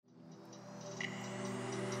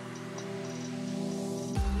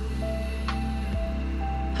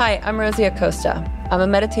Hi, I'm Rosie Acosta. I'm a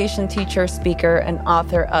meditation teacher, speaker, and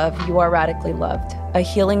author of You Are Radically Loved, a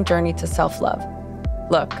healing journey to self-love.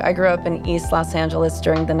 Look, I grew up in East Los Angeles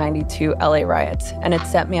during the '92 LA riots, and it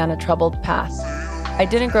set me on a troubled path. I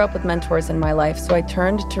didn't grow up with mentors in my life, so I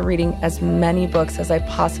turned to reading as many books as I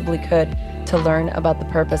possibly could to learn about the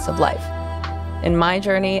purpose of life. In my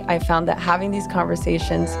journey, I found that having these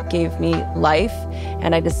conversations gave me life,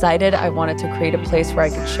 and I decided I wanted to create a place where I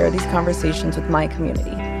could share these conversations with my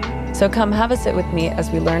community. So come have a sit with me as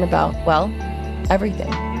we learn about, well,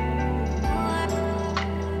 everything.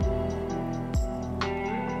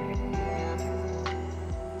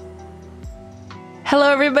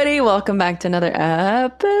 Hello, everybody. Welcome back to another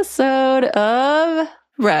episode of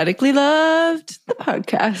Radically Loved, the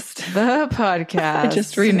podcast. The podcast. I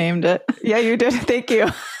just renamed it. Yeah, you did. Thank you.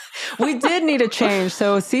 We did need a change.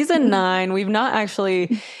 So season 9, we've not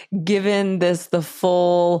actually given this the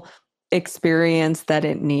full experience that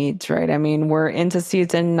it needs, right? I mean, we're into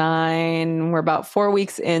season 9. We're about 4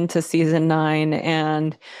 weeks into season 9.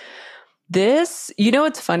 And this,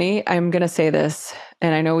 it's funny. I'm going to say this,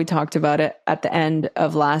 and I know we talked about it at the end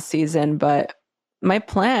of last season, but my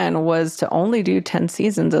plan was to only do 10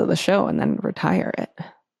 seasons of the show and then retire it.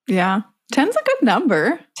 Yeah. 10's a good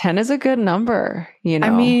number. 10 is a good number, I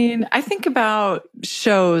mean, I think about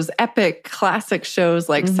shows, epic classic shows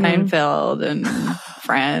like Seinfeld and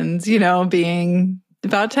Friends, being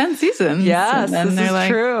about 10 seasons. Yes, and this is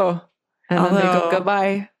true. And then they go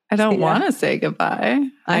goodbye. I don't want to say goodbye.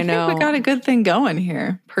 I know. think we got a good thing going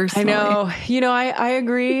here, personally. I know. I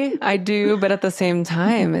agree. I do. But at the same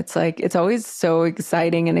time, it's like, it's always so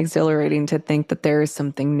exciting and exhilarating to think that there is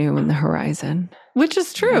something new in the horizon. Which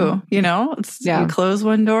is true. You close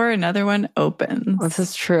one door, another one opens. This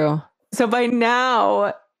is true. So by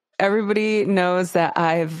now, everybody knows that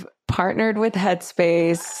I've partnered with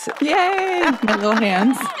Headspace. Yay! My little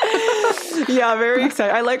hands. Yeah, very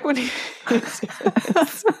excited. I like when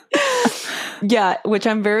yeah, which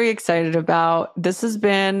I'm very excited about. This has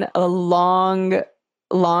been a long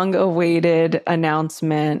awaited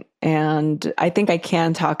announcement. And I think I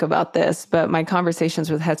can talk about this, but my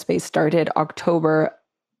conversations with Headspace started October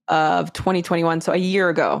of 2021. So a year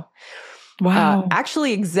ago. Wow.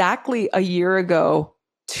 Actually, exactly a year ago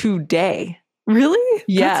today. Really?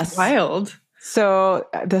 Yes. That's wild. So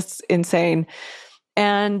that's insane.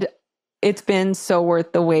 And it's been so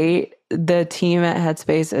worth the wait. The team at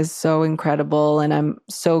Headspace is so incredible. And I'm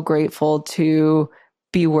so grateful to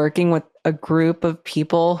be working with a group of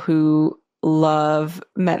people who love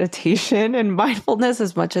meditation and mindfulness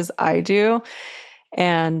as much as I do.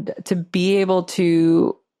 And to be able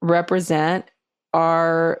to represent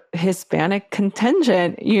our Hispanic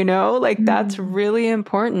contingent, that's really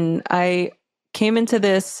important. I came into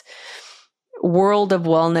this world of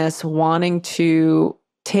wellness wanting to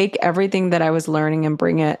take everything that I was learning and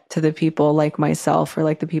bring it to the people like myself or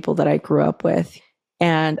like the people that I grew up with.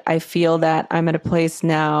 And I feel that I'm at a place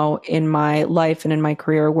now in my life and in my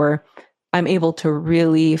career where I'm able to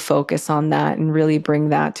really focus on that and really bring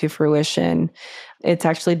that to fruition. It's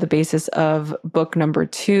actually the basis of book number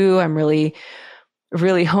 2. I'm really,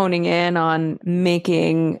 really honing in on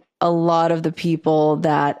making a lot of the people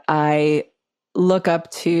that I look up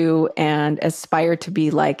to and aspire to be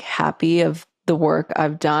like happy of the work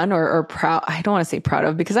I've done or proud. I don't want to say proud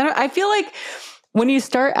of, because I feel like when you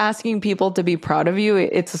start asking people to be proud of you,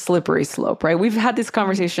 it's a slippery slope, right? We've had these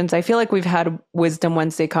conversations. I feel like we've had Wisdom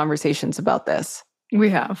Wednesday conversations about this. We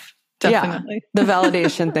have. Definitely. Yeah, the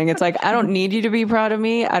validation thing. It's like, I don't need you to be proud of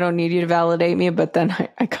me. I don't need you to validate me, but then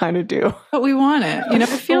I kind of do. But we want it. It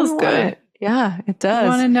feels good. Yeah, it does. We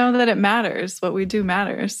want to know that it matters. What we do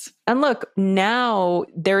matters. And look, now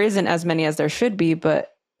there isn't as many as there should be, but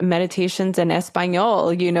meditations in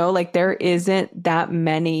Espanol, there isn't that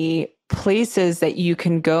many places that you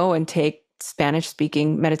can go and take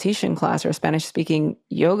Spanish-speaking meditation class or Spanish-speaking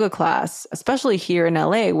yoga class, especially here in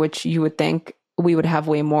LA, which you would think we would have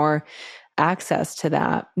way more access to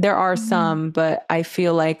that. There are some, but I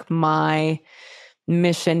feel like my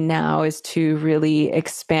mission now is to really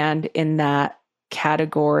expand in that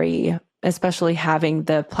category, especially having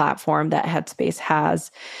the platform that Headspace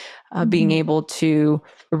has, being able to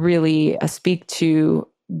really speak to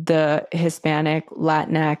the Hispanic,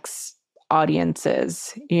 Latinx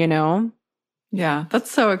audiences, Yeah, that's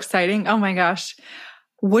so exciting. Oh my gosh.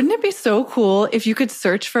 Wouldn't it be so cool if you could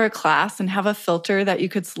search for a class and have a filter that you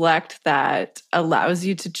could select that allows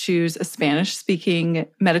you to choose a Spanish-speaking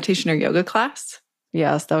meditation or yoga class?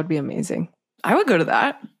 Yes, that would be amazing. I would go to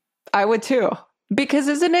that. I would too. Because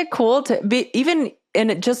isn't it cool to be even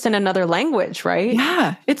in another language, right?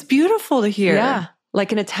 Yeah, it's beautiful to hear. Yeah.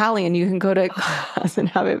 Like an Italian, you can go to class and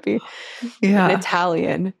have it be an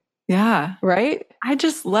Italian. Yeah. Right? I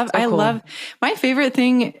just love, So cool. My favorite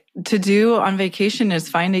thing to do on vacation is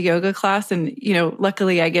find a yoga class. And,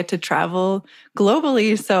 luckily I get to travel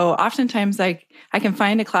globally. So oftentimes I can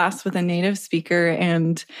find a class with a native speaker.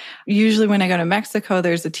 And usually when I go to Mexico,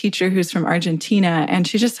 there's a teacher who's from Argentina, and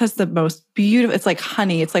she just has the most beautiful, it's like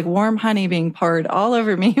honey. It's like warm honey being poured all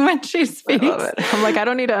over me when she speaks. I love it. I'm like, I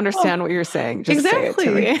don't need to understand what you're saying. Just exactly.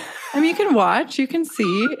 say it to me. I mean, you can watch, you can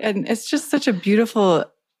see, and it's just such a beautiful,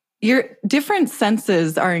 your different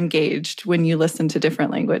senses are engaged when you listen to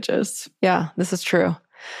different languages. Yeah, this is true.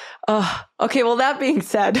 Okay, well, that being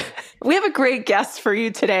said, we have a great guest for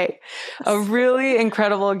you today, a really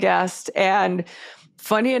incredible guest. And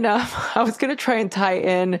funny enough, I was going to try and tie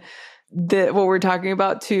in what we're talking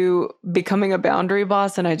about to becoming a boundary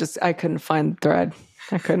boss, and I couldn't find the thread.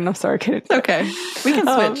 I couldn't. I'm sorry. Okay, we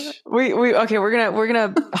can switch. Okay. We're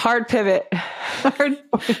gonna hard pivot. Hard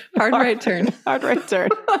right turn. Hard right turn.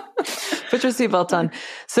 Put your seatbelt on.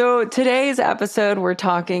 So today's episode, we're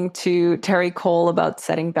talking to Terri Cole about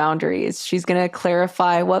setting boundaries. She's going to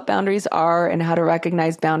clarify what boundaries are and how to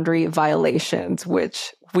recognize boundary violations,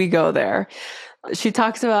 which we go there. She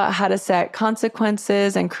talks about how to set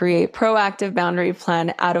consequences and create proactive boundary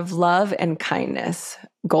plan out of love and kindness.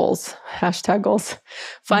 Goals, #goals.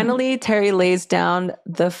 Finally, Terri lays down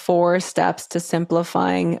the 4 steps to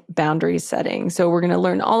simplifying boundary setting. So we're going to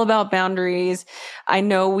learn all about boundaries. I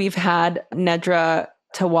know we've had Nedra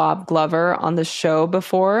Tawwab Glover on the show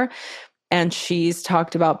before, and she's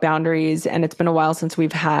talked about boundaries, and it's been a while since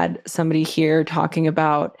we've had somebody here talking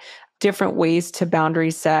about different ways to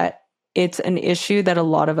boundary set. It's an issue that a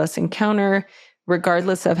lot of us encounter,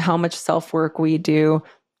 regardless of how much self-work we do.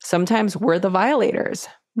 Sometimes we're the violators.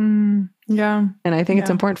 Yeah. And I think it's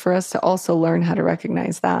important for us to also learn how to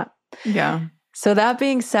recognize that. Yeah. So that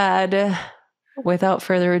being said, without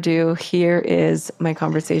further ado, here is my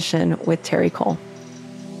conversation with Terri Cole.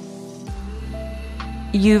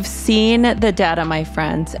 You've seen the data, my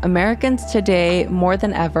friends. Americans today, more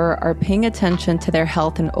than ever, are paying attention to their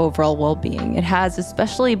health and overall well-being. It has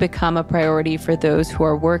especially become a priority for those who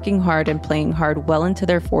are working hard and playing hard well into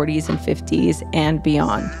their 40s and 50s and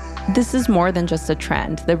beyond. This is more than just a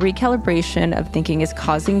trend. The recalibration of thinking is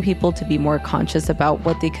causing people to be more conscious about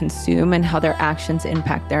what they consume and how their actions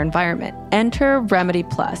impact their environment. Enter Remedy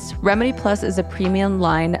Plus. Remedy Plus is a premium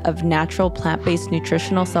line of natural plant-based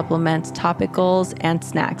nutritional supplements, topicals, and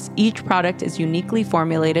snacks. Each product is uniquely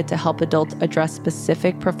formulated to help adults address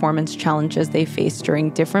specific performance challenges they face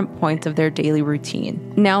during different points of their daily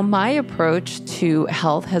routine. Now, my approach to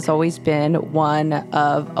health has always been one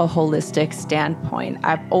of a holistic standpoint.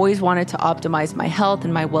 I've always wanted to optimize my health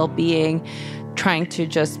and my well-being, trying to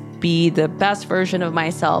just be the best version of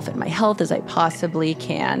myself and my health as I possibly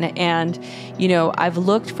can. And, I've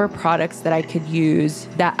looked for products that I could use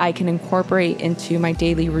that I can incorporate into my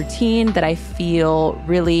daily routine that I feel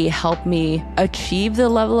really help me achieve the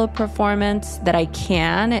level of performance that I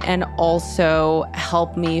can and also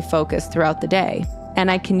help me focus throughout the day. And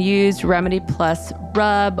I can use Remedy Plus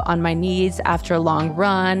rub on my knees after a long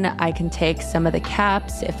run. I can take some of the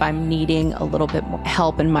caps if I'm needing a little bit more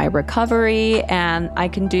help in my recovery. And I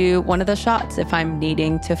can do one of the shots if I'm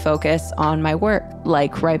needing to focus on my work,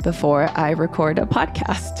 like right before I record a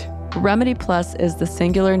podcast. Remedy Plus is the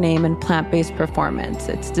singular name in plant-based performance.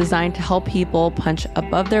 It's designed to help people punch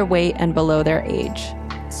above their weight and below their age.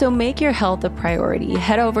 So make your health a priority.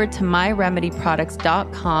 Head over to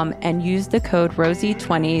myremedyproducts.com and use the code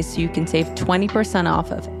ROSIE20 so you can save 20%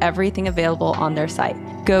 off of everything available on their site.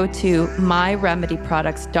 Go to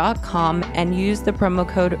myremedyproducts.com and use the promo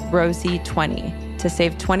code ROSIE20 to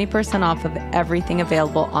save 20% off of everything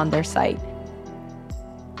available on their site.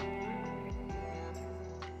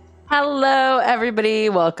 Hello, everybody.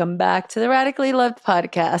 Welcome back to the Radically Loved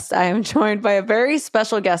podcast. I am joined by a very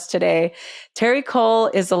special guest today. Terri Cole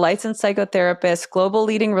is a licensed psychotherapist, global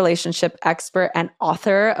leading relationship expert, and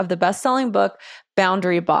author of the best-selling book,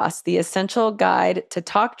 Boundary Boss, The Essential Guide to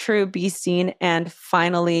Talk True, Be Seen, and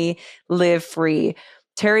Finally Live Free.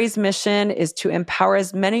 Terri's mission is to empower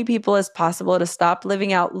as many people as possible to stop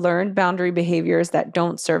living out learned boundary behaviors that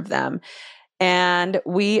don't serve them. And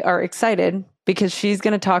we are excited because she's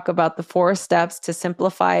going to talk about the 4 steps to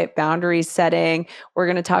simplify boundary setting. We're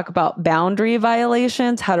going to talk about boundary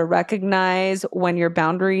violations, how to recognize when your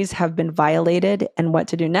boundaries have been violated and what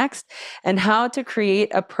to do next, and how to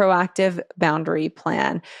create a proactive boundary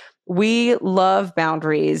plan. We love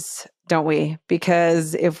boundaries. don't we?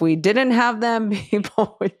 Because if we didn't have them,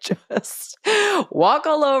 people would just walk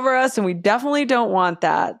all over us, and we definitely don't want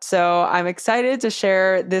that. So I'm excited to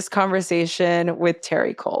share this conversation with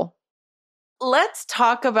Terri Cole. Let's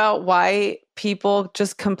talk about why people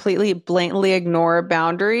just completely blatantly ignore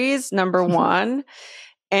boundaries, number one.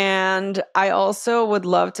 And I also would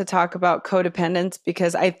love to talk about codependence,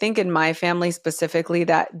 because I think in my family specifically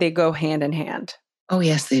that they go hand in hand. Oh,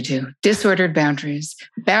 yes, they do. Disordered boundaries,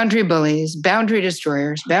 boundary bullies, boundary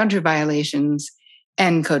destroyers, boundary violations,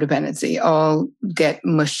 and codependency all get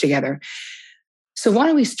mushed together. So why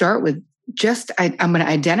don't we start with I'm going to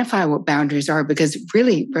identify what boundaries are, because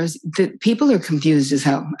really, Rose, people are confused as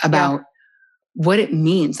hell about what it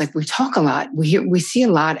means. Like, we talk a lot, we see a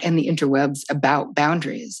lot in the interwebs about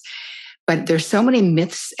boundaries, but there's so many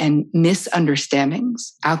myths and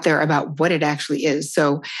misunderstandings out there about what it actually is.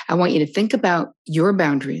 So I want you to think about your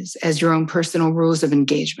boundaries as your own personal rules of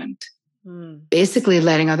engagement. Basically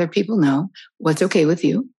letting other people know what's okay with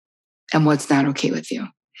you and what's not okay with you.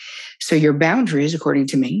 So your boundaries, according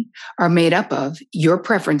to me, are made up of your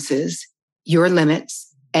preferences, your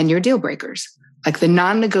limits, and your deal breakers, like the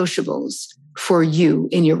non-negotiables for you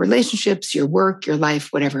in your relationships, your work, your life,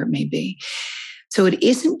 whatever it may be. So it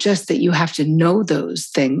isn't just that you have to know those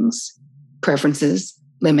things, preferences,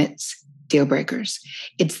 limits, deal breakers.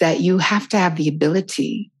 It's that you have to have the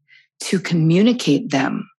ability to communicate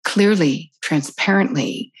them clearly,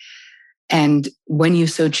 transparently, and when you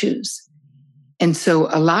so choose. And so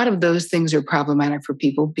a lot of those things are problematic for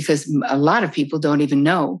people, because a lot of people don't even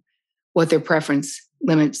know what their preference,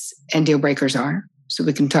 limits, and deal breakers are. So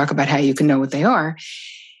we can talk about how you can know what they are.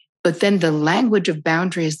 But then the language of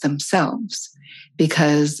boundaries themselves,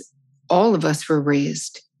 because all of us were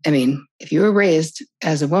raised. I mean, if you were raised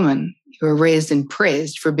as a woman, you were raised and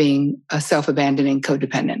praised for being a self-abandoning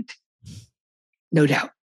codependent. No doubt.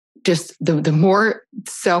 Just the more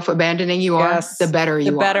self-abandoning you are, the better you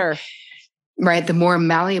are. The better. Right? The more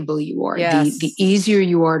malleable you are, the easier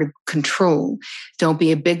you are to control. Don't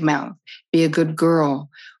be a big mouth. Be a good girl.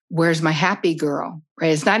 Where's my happy girl?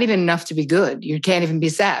 Right? It's not even enough to be good. You can't even be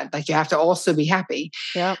sad. Like, you have to also be happy.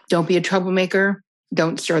 Yep. Don't be a troublemaker.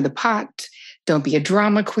 Don't stir the pot. Don't be a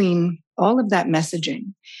drama queen. All of that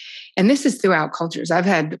messaging. And this is throughout cultures. I've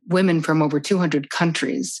had women from over 200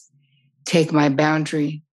 countries take my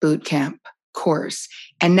boundary boot camp course,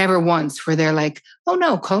 and never once were they like, oh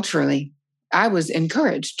no, culturally, I was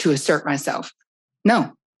encouraged to assert myself.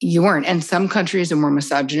 No, you weren't. And some countries are more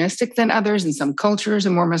misogynistic than others, and some cultures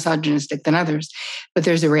are more misogynistic than others. But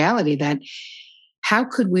there's a reality that how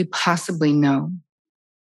could we possibly know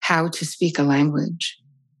how to speak a language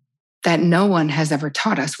that no one has ever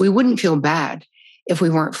taught us? We wouldn't feel bad if we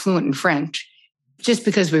weren't fluent in French just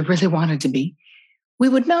because we really wanted to be. We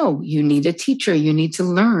would know you need a teacher, you need to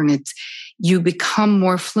learn. You become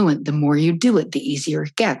more fluent the more you do it, the easier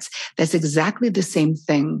it gets. That's exactly the same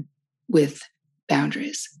thing with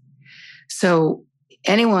boundaries. So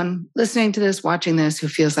anyone listening to this, watching this, who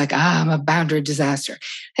feels like, I'm a boundary disaster.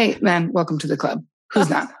 Hey, man, welcome to the club. Who's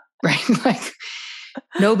not? Right? Like,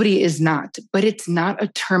 nobody is not, but it's not a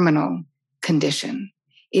terminal condition.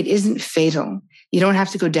 It isn't fatal. You don't have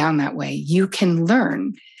to go down that way. You can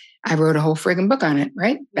learn. I wrote a whole friggin' book on it,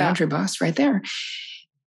 right? Yeah. Boundary Boss right there,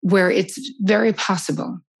 where it's very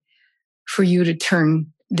possible for you to turn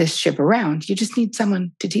this ship around. You just need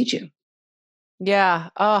someone to teach you. Yeah.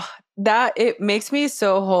 Oh, that it makes me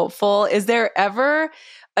so hopeful. Is there ever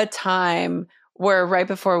a time where right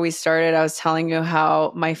before we started, I was telling you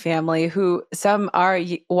how my family, who some are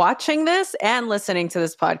watching this and listening to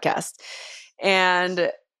this podcast,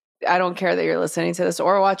 and I don't care that you're listening to this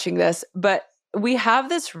or watching this, but we have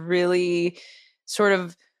this really sort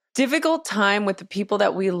of difficult time with the people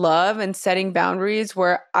that we love and setting boundaries,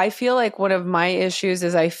 where I feel like one of my issues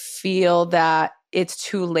is I feel that it's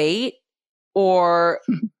too late, or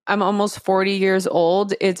I'm almost 40 years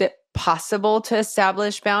old. Is it possible to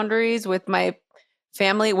establish boundaries with my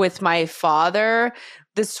family, with my father?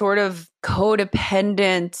 This sort of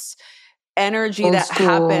codependent energy old that school.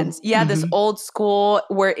 Happens. Yeah, this old school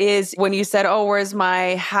when you said, oh, where's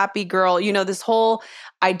my happy girl? This whole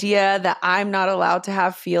idea that I'm not allowed to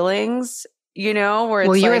have feelings, where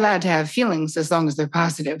it's you're allowed to have feelings as long as they're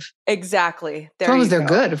positive. Exactly. As long as they're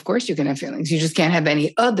good, of course you can have feelings. You just can't have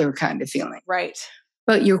any other kind of feeling. Right.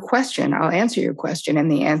 But your question, I'll answer your question. And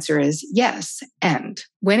the answer is yes. And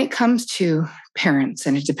when it comes to parents,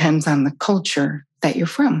 and it depends on the culture that you're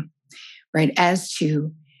from, right? As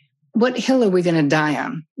to what hill are we going to die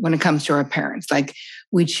on when it comes to our parents? Like,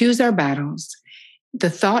 we choose our battles. The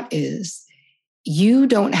thought is, you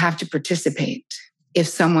don't have to participate if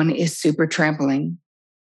someone is super trampling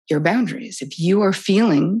your boundaries. If you are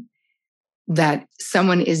feeling that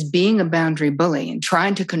someone is being a boundary bully and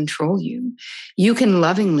trying to control you, you can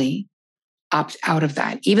lovingly opt out of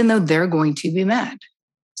that, even though they're going to be mad.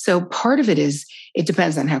 So part of it is, it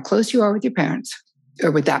depends on how close you are with your parents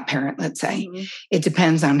or with that parent, let's say. Mm-hmm. It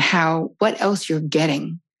depends on what else you're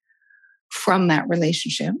getting from that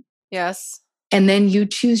relationship. Yes. And then you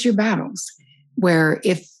choose your battles, where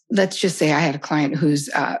if, let's just say I had a client who's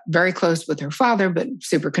very close with her father, but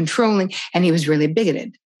super controlling, and he was really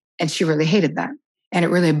bigoted, and she really hated that. And it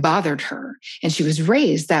really bothered her. And she was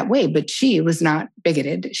raised that way, but she was not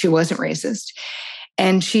bigoted. She wasn't racist.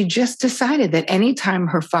 And she just decided that anytime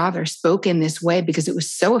her father spoke in this way, because it was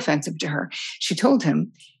so offensive to her, she told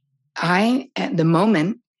him, at the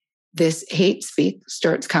moment this hate speak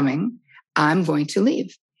starts coming, I'm going to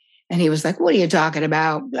leave. And he was like, what are you talking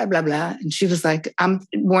about? Blah, blah, blah. And she was like, I'm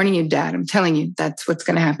warning you, Dad. I'm telling you, that's what's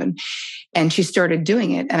going to happen. And she started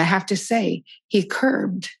doing it. And I have to say, he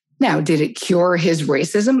curbed. Now, did it cure his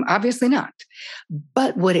racism? Obviously not.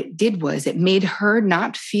 But what it did was it made her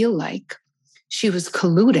not feel like she was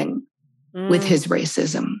colluding with his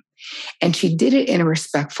racism. And she did it in a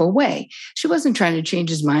respectful way. She wasn't trying to change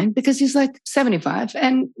his mind, because he's like 75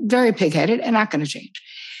 and very pigheaded and not going to change.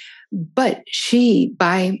 But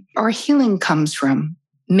our healing comes from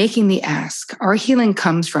making the ask. Our healing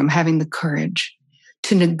comes from having the courage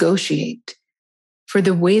to negotiate for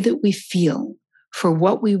the way that we feel, for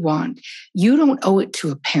what we want. You don't owe it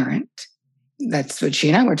to a parent. That's what she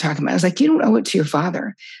and I were talking about. I was like, you don't owe it to your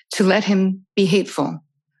father to let him be hateful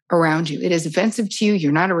around you. It is offensive to you.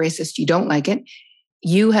 You're not a racist. You don't like it.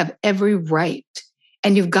 You have every right,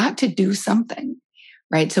 and you've got to do something,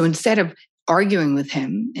 right? So instead of arguing with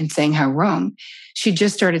him and saying how wrong, she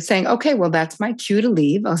just started saying, okay, well, that's my cue to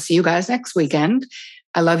leave. I'll see you guys next weekend.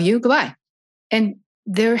 I love you. Goodbye. And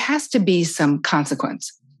there has to be some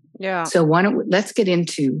consequence. Yeah. So let's get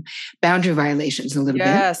into boundary violations a little bit.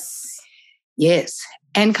 Yes.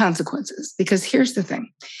 And consequences. Because here's the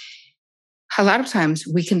thing. A lot of times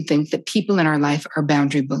we can think that people in our life are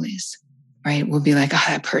boundary bullies, right? We'll be like, oh,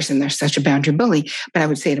 that person, they're such a boundary bully. But I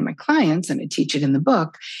would say to my clients, and I teach it in the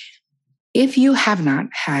book, if you have not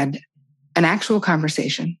had an actual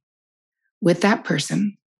conversation with that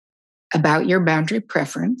person about your boundary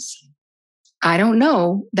preference, I don't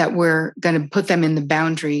know that we're going to put them in the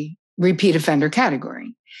boundary repeat offender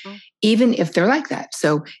category, even if they're like that.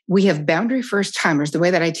 So we have boundary first timers, the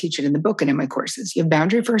way that I teach it in the book and in my courses. You have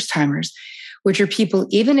boundary first timers, which are people,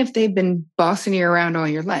 even if they've been bossing you around all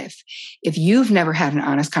your life, if you've never had an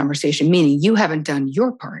honest conversation, meaning you haven't done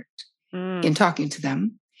your part in talking to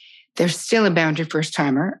them, they're still a boundary first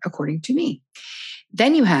timer, according to me.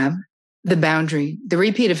 Then you have the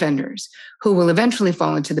repeat offenders, who will eventually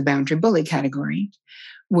fall into the boundary bully category,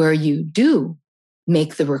 where you do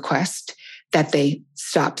make the request that they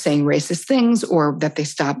stop saying racist things, or that they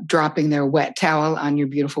stop dropping their wet towel on your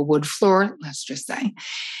beautiful wood floor, let's just say.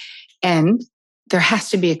 And there has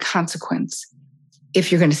to be a consequence.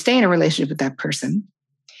 If you're going to stay in a relationship with that person,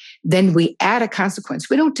 then we add a consequence.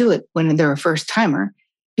 We don't do it when they're a first timer,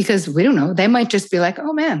 because we don't know. They might just be like,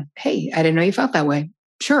 oh man, hey, I didn't know you felt that way.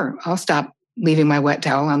 Sure, I'll stop leaving my wet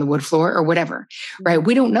towel on the wood floor or whatever, right?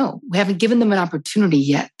 We don't know. We haven't given them an opportunity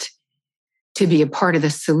yet to be a part of the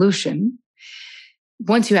solution.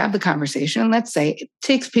 Once you have the conversation, let's say it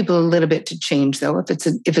takes people a little bit to change, though,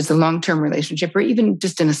 if it's a long-term relationship or even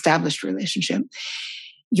just an established relationship,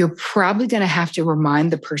 you're probably going to have to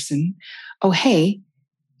remind the person, oh, hey,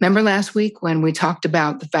 remember last week when we talked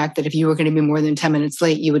about the fact that if you were going to be more than 10 minutes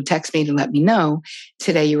late, you would text me to let me know.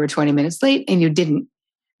 Today you were 20 minutes late and you didn't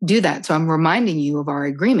do that. So I'm reminding you of our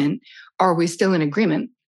agreement. Are we still in agreement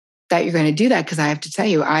that you're going to do that? Because I have to tell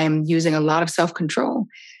you, I am using a lot of self-control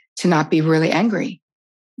to not be really angry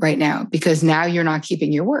right now, because now you're not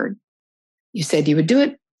keeping your word. You said you would do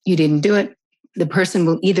it. You didn't do it. The person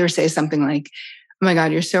will either say something like, oh my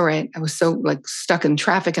God, you're so right. I was so stuck in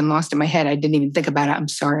traffic and lost in my head. I didn't even think about it. I'm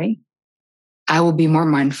sorry. I will be more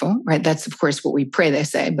mindful, right? That's of course what we pray they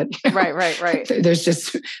say, but right. There's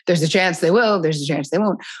a chance they will, there's a chance they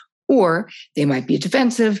won't, or they might be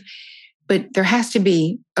defensive, but there has to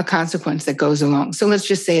be a consequence that goes along. So let's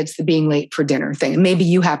just say it's the being late for dinner thing. And maybe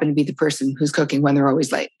you happen to be the person who's cooking when they're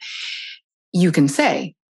always late. You can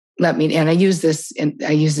say, and I use this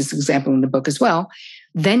example in the book as well.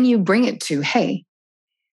 Then you bring it to, hey,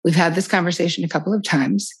 we've had this conversation a couple of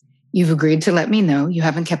times. You've agreed to let me know. You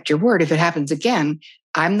haven't kept your word. If it happens again,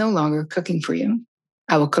 I'm no longer cooking for you.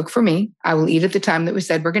 I will cook for me. I will eat at the time that we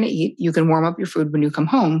said we're going to eat. You can warm up your food when you come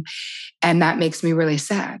home. And that makes me really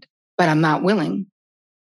sad. But I'm not willing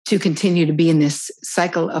to continue to be in this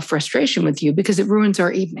cycle of frustration with you because it ruins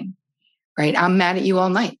our evening, right? I'm mad at you all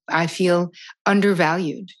night. I feel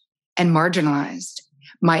undervalued and marginalized.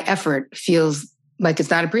 My effort feels like it's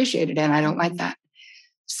not appreciated, and I don't like that.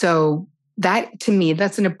 So that, to me,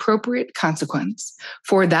 that's an appropriate consequence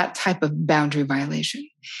for that type of boundary violation.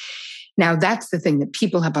 Now, that's the thing that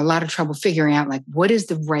people have a lot of trouble figuring out, like, what is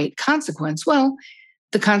the right consequence? Well,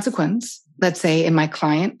 the consequence, let's say in my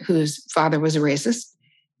client whose father was a racist,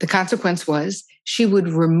 the consequence was she would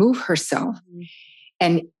remove herself.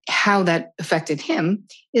 And how that affected him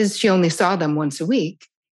is she only saw them once a week,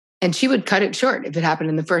 and she would cut it short. If it happened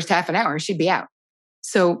in the first half an hour, she'd be out.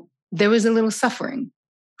 So there was a little suffering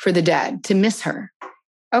for the dad to miss her.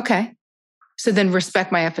 Okay, so then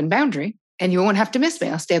respect my effing boundary, and you won't have to miss me.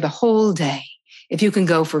 I'll stay the whole day. If you can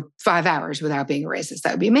go for 5 hours without being a racist,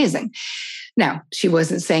 that would be amazing. Now, she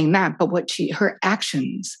wasn't saying that, but her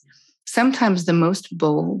actions, sometimes the most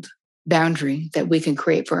bold boundary that we can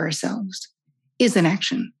create for ourselves is an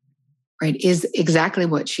action, right? Is exactly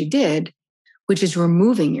what she did, which is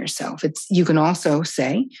removing yourself. You can also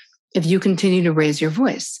say, if you continue to raise your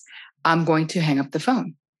voice, I'm going to hang up the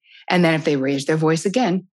phone. And then if they raise their voice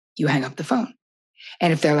again, you hang up the phone.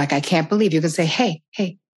 And if they're like, I can't believe, you can say, hey,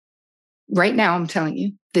 right now I'm telling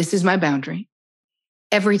you, this is my boundary.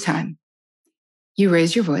 Every time you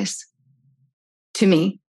raise your voice to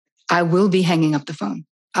me, I will be hanging up the phone.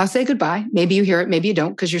 I'll say goodbye. Maybe you hear it, maybe you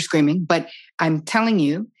don't because you're screaming, but I'm telling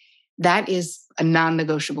you that is a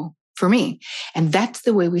non-negotiable for me. And that's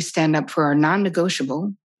the way we stand up for our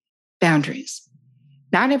non-negotiable boundaries.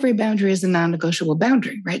 Not every boundary is a non-negotiable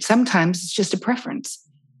boundary, right? Sometimes it's just a preference.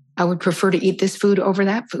 I would prefer to eat this food over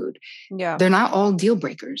that food. Yeah. They're not all deal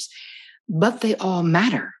breakers, but they all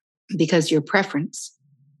matter because your preference,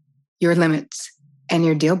 your limits, and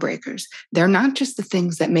your deal breakers, they're not just the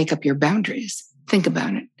things that make up your boundaries. Think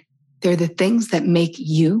about it. They're the things that make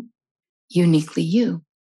you uniquely you.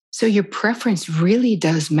 So your preference really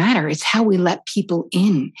does matter. It's how we let people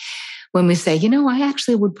in. When we say, I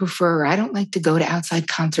actually would prefer, I don't like to go to outside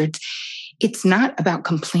concerts. It's not about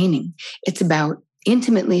complaining. It's about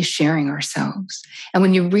intimately sharing ourselves. And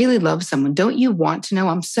when you really love someone, don't you want to know?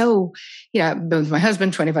 I've been with my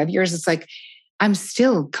husband 25 years. It's like, I'm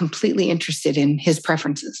still completely interested in his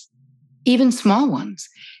preferences, even small ones,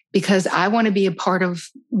 because I want to be a part of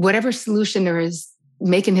whatever solution there is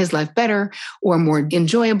making his life better or more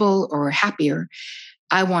enjoyable or happier.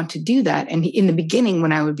 I want to do that. And in the beginning,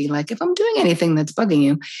 when I would be like, if I'm doing anything that's bugging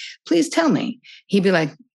you, please tell me. He'd be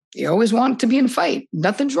like, you always want to be in a fight.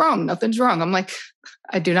 Nothing's wrong. Nothing's wrong. I'm like,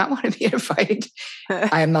 I do not want to be in a fight.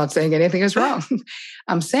 I am not saying anything is wrong.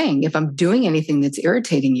 I'm saying if I'm doing anything that's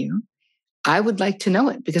irritating you, I would like to know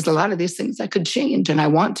it because a lot of these things I could change and I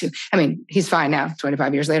want to. I mean, he's fine now,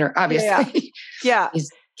 25 years later, obviously. Yeah. He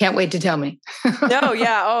can't wait to tell me. No,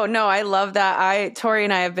 yeah. Oh, no, I love that. Tori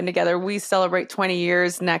and I have been together. We celebrate 20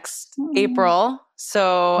 years next April.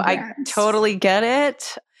 So I totally get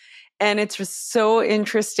it. And it's just so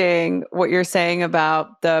interesting what you're saying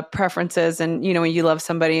about the preferences and, when you love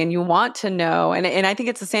somebody and you want to know. And I think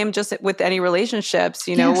it's the same just with any relationships,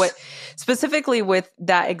 what specifically with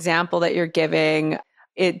that example that you're giving,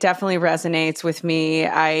 it definitely resonates with me.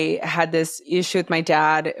 I had this issue with my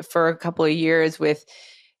dad for a couple of years with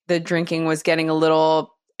the drinking was getting a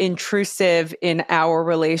little intrusive in our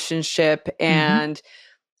relationship. And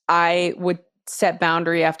I would set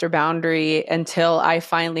boundary after boundary until I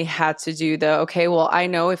finally had to do okay, well, I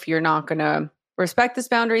know if you're not going to respect this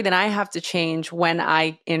boundary, then I have to change when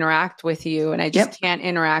I interact with you. And I just can't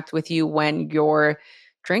interact with you when you're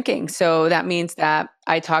drinking. So that means that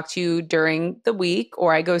I talk to you during the week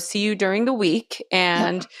or I go see you during the week.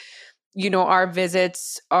 And, our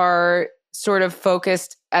visits are sort of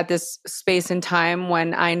focused at this space and time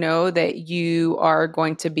when I know that you are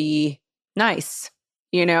going to be nice.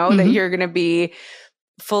 That you're going to be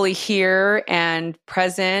fully here and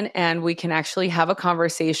present and we can actually have a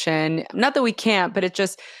conversation. Not that we can't, but it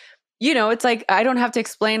just, it's like, I don't have to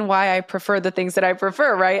explain why I prefer the things that I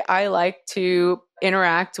prefer, right? I like to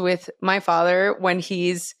interact with my father when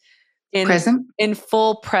he's in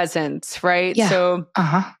full presence, right? Yeah. So,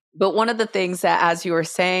 but one of the things that, as you were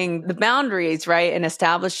saying, the boundaries, right? And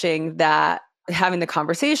establishing that, having the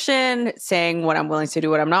conversation, saying what I'm willing to do,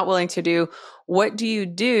 what I'm not willing to do. What do you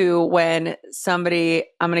do when somebody,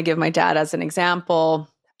 I'm going to give my dad as an example,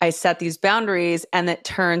 I set these boundaries and it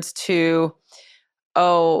turns to,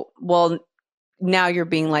 oh, well, now you're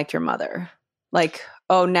being like your mother. Like,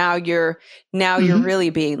 oh, now you're really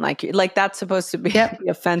being like that's supposed to be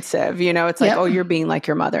offensive. It's like, oh, you're being like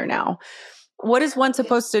your mother now. what is one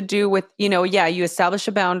supposed to do with, you establish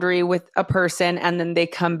a boundary with a person and then they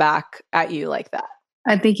come back at you like that?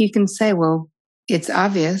 I think you can say, well, it's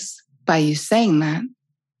obvious by you saying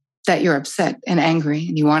that you're upset and angry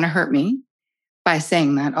and you want to hurt me by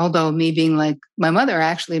saying that. Although me being like my mother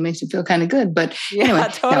actually makes you feel kind of good. But anyway,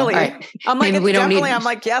 totally. No, all right. I'm like, Maybe I'm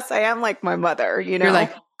like, yes, I am like my mother, You're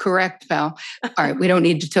like, correct, pal. All right. We don't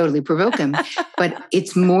need to totally provoke him, but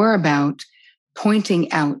it's more about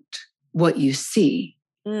pointing out what you see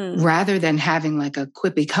rather than having like a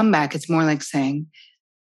quippy comeback. It's more like saying,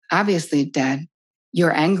 obviously, Dad,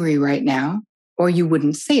 you're angry right now, or you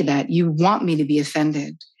wouldn't say that. You want me to be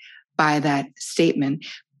offended by that statement.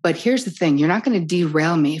 But here's the thing, you're not going to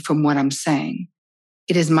derail me from what I'm saying.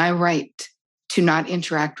 It is my right to not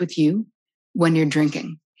interact with you when you're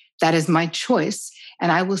drinking. That is my choice,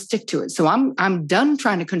 and I will stick to it. So I'm done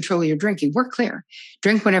trying to control your drinking. We're clear.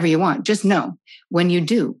 Drink whenever you want. Just know when you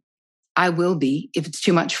do, I will be, if it's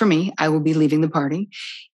too much for me, I will be leaving the party.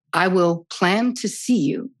 I will plan to see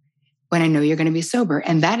you when I know you're going to be sober.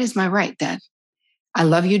 And that is my right, Dad. I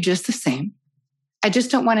love you just the same. I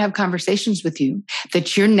just don't want to have conversations with you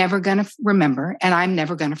that you're never going to remember and I'm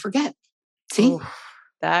never going to forget. See? Ooh,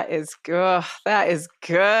 that is good. That is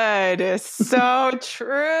good. It's so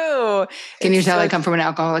true. Can you tell I come from an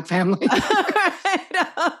alcoholic family?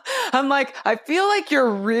 I'm like, I feel like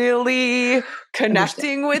you're really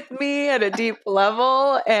connecting with me at a deep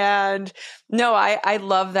level. And no, I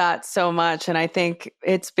love that so much. And I think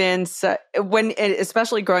it's been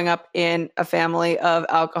especially growing up in a family of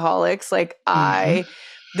alcoholics, like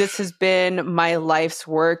this has been my life's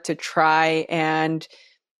work to try and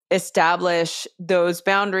establish those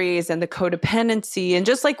boundaries and the codependency and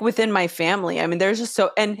just like within my family. I mean, there's just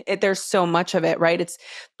there's so much of it, right? It's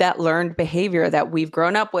that learned behavior that we've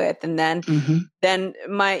grown up with. And then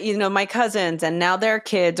my cousins and now their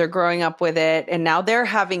kids are growing up with it and now they're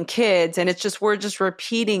having kids. And we're just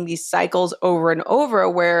repeating these cycles over and over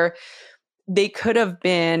where they could have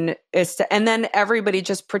been, and then everybody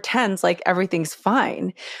just pretends like everything's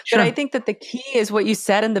fine. Sure. But I think that the key is what you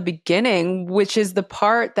said in the beginning, which is the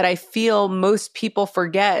part that I feel most people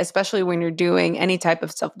forget, especially when you're doing any type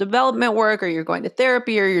of self-development work or you're going to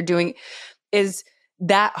therapy or you're doing, is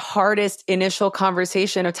that hardest initial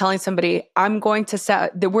conversation of telling somebody,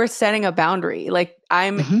 we're setting a boundary. Like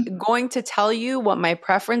I'm going to tell you what my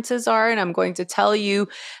preferences are, and I'm going to tell you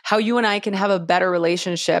how you and I can have a better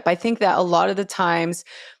relationship. I think that a lot of the times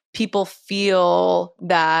people feel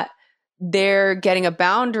that they're getting a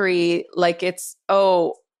boundary like it's,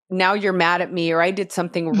 oh, now you're mad at me, or I did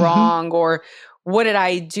something wrong, or what did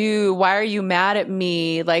I do? Why are you mad at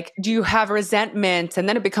me? Like, do you have resentment? And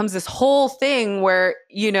then it becomes this whole thing where,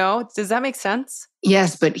 does that make sense?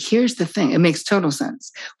 Yes, but here's the thing. It makes total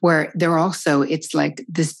sense. Where it's like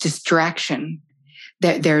this distraction.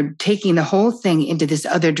 They're taking the whole thing into this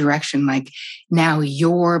other direction. Like, now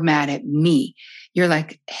you're mad at me. You're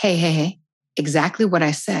like, hey, exactly what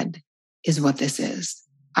I said is what this is.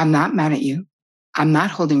 I'm not mad at you. I'm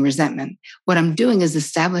not holding resentment. What I'm doing is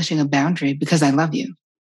establishing a boundary because I love you.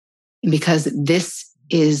 And because this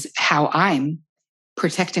is how I'm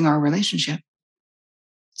protecting our relationship.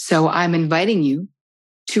 So I'm inviting you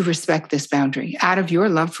to respect this boundary out of your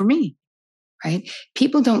love for me, right?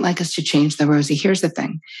 People don't like us to change, though, Rosie. Here's the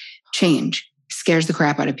thing. Change scares the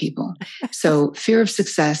crap out of people. So fear of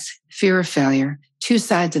success, fear of failure, two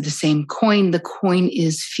sides of the same coin. The coin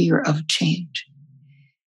is fear of change.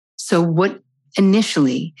 So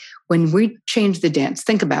initially, when we change the dance,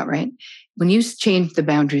 think about, right? When you change the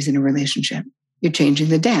boundaries in a relationship, you're changing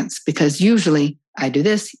the dance because usually I do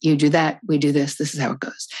this, you do that, we do this, this is how it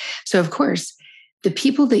goes. So of course, the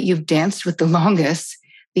people that you've danced with the longest,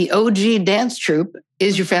 the OG dance troupe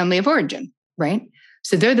is your family of origin, right?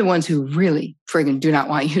 So they're the ones who really friggin' do not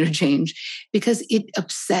want you to change because it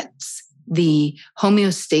upsets the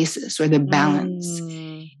homeostasis or the balance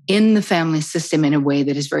in the family system in a way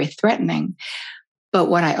that is very threatening. But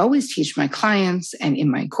what I always teach my clients and in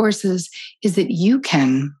my courses is that you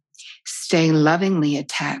can stay lovingly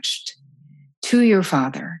attached to your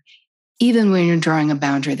father, even when you're drawing a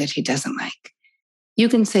boundary that he doesn't like. You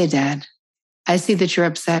can say, Dad, I see that you're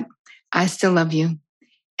upset. I still love you.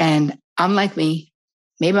 And I'm like me.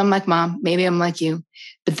 Maybe I'm like Mom. Maybe I'm like you.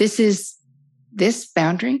 But this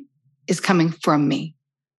boundary is coming from me.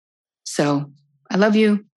 So I love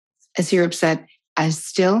you. I see you're upset. I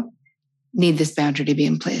still need this boundary to be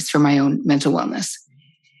in place for my own mental wellness.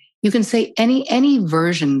 You can say any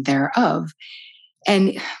version thereof.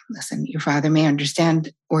 And listen, your father may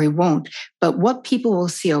understand or he won't. But what people will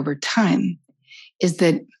see over time is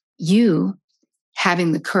that you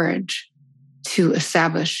having the courage to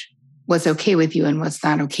establish what's okay with you and what's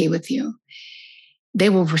not okay with you, they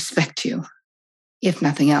will respect you, if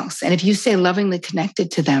nothing else. And if you stay lovingly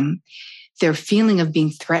connected to them, their feeling of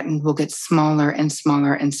being threatened will get smaller and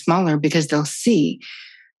smaller and smaller because they'll see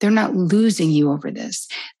they're not losing you over this.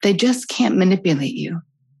 They just can't manipulate you.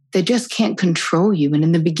 They just can't control you. And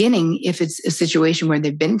in the beginning, if it's a situation where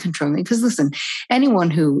they've been controlling, because listen,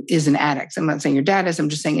 anyone who is an addict, I'm not saying your dad is, I'm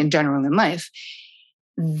just saying in general in life,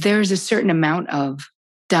 there's a certain amount of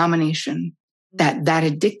domination that that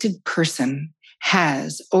addicted person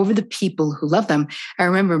has over the people who love them. I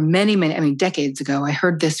remember decades ago, I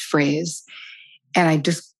heard this phrase and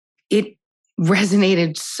it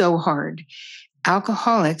resonated so hard.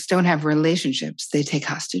 Alcoholics don't have relationships, they take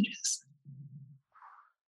hostages.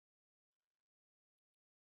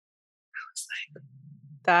 I was like,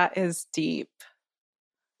 that is deep.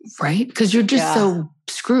 Right? Because you're just so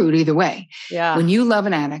screwed either way. Yeah. When you love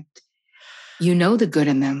an addict, you know the good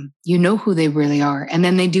in them. You know who they really are. And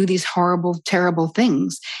then they do these horrible, terrible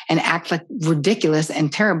things and act like ridiculous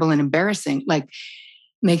and terrible and embarrassing, like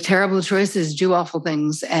make terrible choices, do awful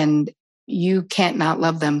things. And you can't not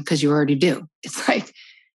love them because you already do. It's like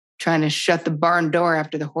trying to shut the barn door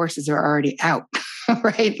after the horses are already out,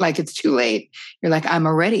 right? Like it's too late. You're like, I'm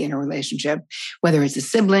already in a relationship, whether it's a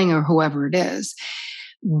sibling or whoever it is.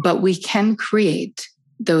 But we can create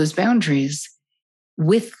those boundaries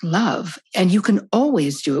with love. And you can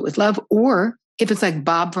always do it with love. Or if it's like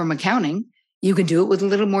Bob from accounting, you can do it with a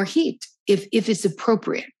little more heat if it's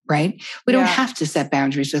appropriate, right? We don't have to set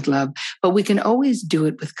boundaries with love, but we can always do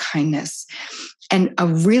it with kindness. And a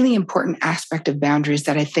really important aspect of boundaries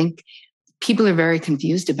that I think people are very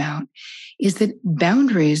confused about is that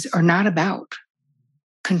boundaries are not about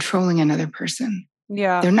controlling another person.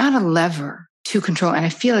 Yeah. They're not a lever to control. And I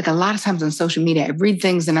feel like a lot of times on social media, I read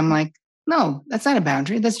things and I'm like, no, that's not a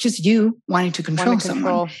boundary. That's just you wanting to control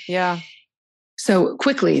someone. Yeah. So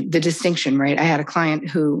quickly, the distinction, right? I had a client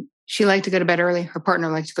who she liked to go to bed early. Her partner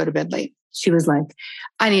liked to go to bed late. She was like,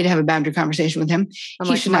 I need to have a boundary conversation with him.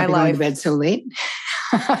 He should not be going to bed so late.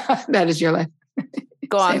 That is your life.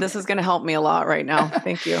 Go on. This is going to help me a lot right now.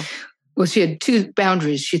 Thank you. Well, she had two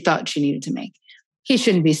boundaries she thought she needed to make. He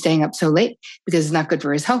shouldn't be staying up so late because it's not good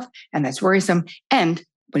for his health. And that's worrisome. And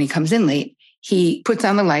when he comes in late, he puts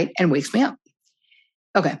on the light and wakes me up.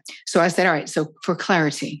 Okay. So I said, all right. So for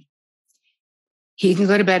clarity, he can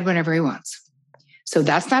go to bed whenever he wants. So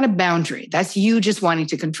that's not a boundary. That's you just wanting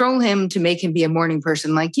to control him to make him be a morning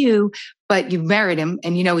person like you, but you've married him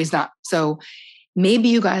and you know he's not. So maybe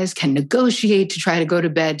you guys can negotiate to try to go to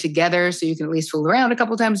bed together so you can at least fool around a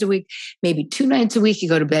couple times a week. Maybe 2 nights a week, you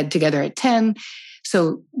go to bed together at 10.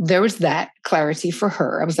 So there was that clarity for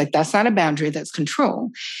her. I was like, that's not a boundary, that's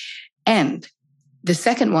control. And the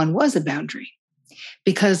second one was a boundary.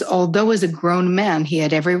 Because although as a grown man, he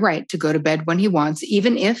had every right to go to bed when he wants,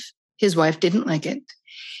 even if his wife didn't like it,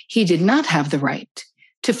 he did not have the right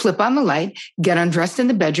to flip on the light, get undressed in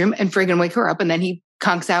the bedroom and friggin' wake her up. And then he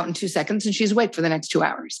conks out in 2 seconds and she's awake for the next 2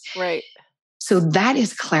 hours. Right. So that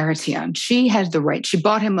is clarity on. She has the right. She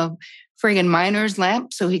bought him a friggin' miner's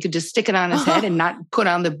lamp so he could just stick it on his head and not put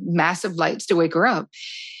on the massive lights to wake her up.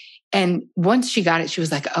 And once she got it, she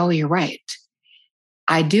was like, oh, you're right.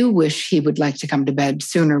 I do wish he would like to come to bed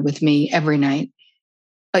sooner with me every night.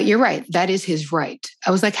 But you're right. That is his right.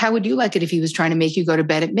 I was like, how would you like it if he was trying to make you go to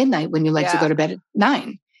bed at midnight when you like to go to bed at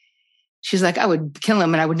 9? She's like, I would kill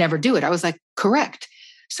him and I would never do it. I was like, correct.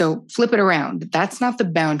 So flip it around. That's not the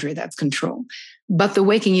boundary. That's control. But the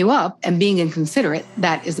waking you up and being inconsiderate,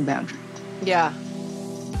 that is a boundary. Yeah.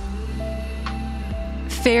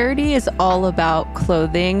 Fairity is all about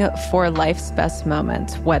clothing for life's best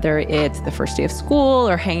moments, whether it's the first day of school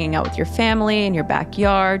or hanging out with your family in your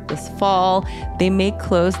backyard this fall. They make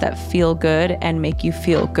clothes that feel good and make you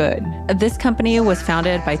feel good. This company was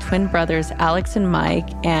founded by twin brothers Alex and Mike,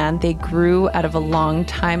 and they grew out of a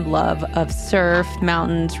long-time love of surf,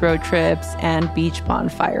 mountains, road trips, and beach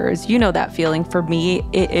bonfires. You know that feeling. For me,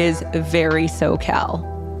 it is very SoCal.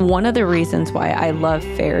 One of the reasons why I love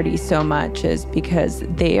Fairity so much is because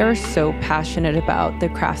they are so passionate about the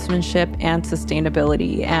craftsmanship and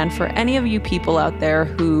sustainability. And for any of you people out there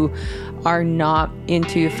who are not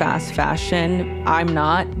into fast fashion, I'm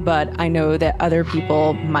not, but I know that other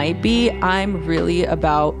people might be. I'm really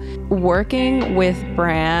about working with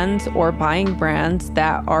brands or buying brands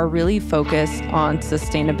that are really focused on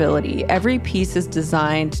sustainability. Every piece is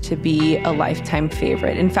designed to be a lifetime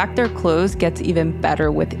favorite. In fact, their clothes gets even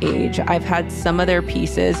better with age. I've had some of their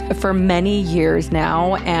pieces for many years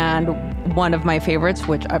now, and one of my favorites,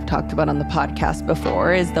 which I've talked about on the podcast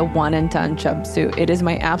before, is the One and Done jumpsuit. It is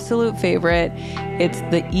my absolute favorite. It's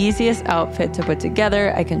the easiest outfit to put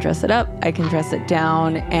together. I can dress it up, I can dress it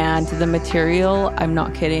down, and the material, I'm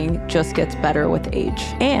not kidding, just gets better with age.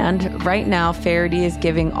 And right now, Faherty is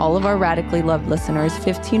giving all of our Radically Loved listeners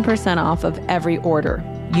 15% off of every order.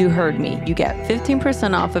 You heard me. You get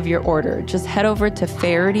 15% off of your order. Just head over to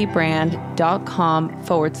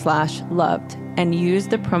fahertybrand.com/loved and use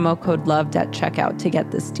the promo code LOVED at checkout to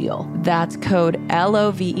get this deal. That's code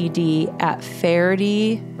LOVED at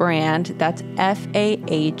Faherty Brand. That's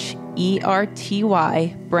FAHERTY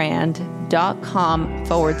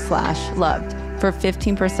brand.com/loved for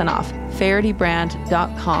 15% off.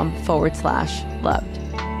 fahertybrand.com/loved.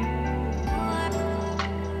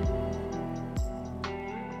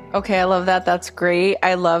 Okay, I love that. That's great.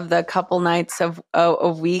 I love the couple nights of a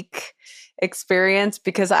week experience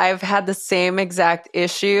because I've had the same exact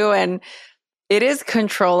issue, and it is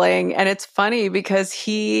controlling. And it's funny because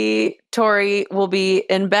Tori will be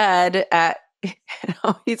in bed at,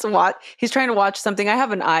 he's trying to watch something. I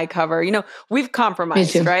have an eye cover. We've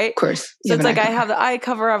compromised, right? Of course. So it's like I have the eye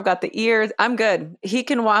cover. I've got the ears. I'm good.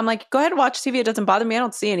 I'm like, go ahead and watch TV. It doesn't bother me. I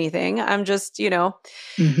don't see anything. I'm just,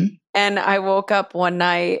 Mm-hmm. And I woke up one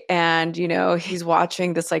night and, he's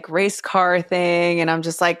watching this like race car thing. And I'm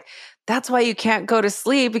just like, that's why you can't go to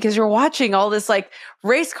sleep, because you're watching all this like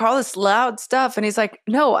race car, all this loud stuff. And he's like,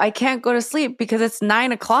 no, I can't go to sleep because it's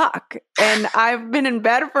 9:00 and I've been in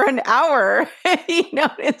bed for an hour.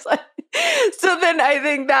 It's like, so then I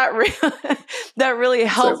think that really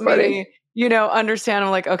helped me, understand.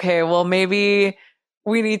 I'm like, okay, well, maybe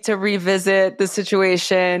we need to revisit the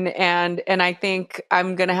situation. And I think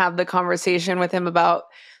I'm going to have the conversation with him about,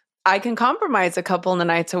 I can compromise a couple of the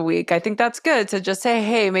nights a week. I think that's good to just say,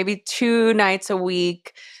 hey, maybe 2 nights a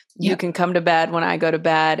week, you can come to bed when I go to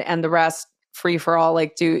bed, and the rest free for all.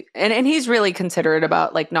 Like and he's really considerate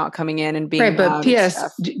about like not coming in and being right. But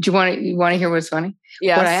P.S. Do you want to hear what's funny?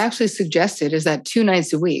 Yes. What I actually suggested is that 2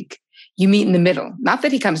 nights a week, you meet in the middle. Not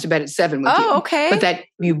that he comes to bed at 7 with you, okay. But that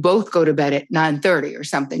you both go to bed at 9:30 or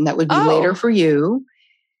something. That would be later for you,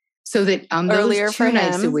 so that on those earlier 2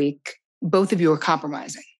 nights a week, both of you are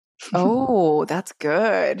compromising. Oh, that's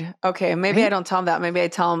good. Okay, maybe I don't tell him that. Maybe I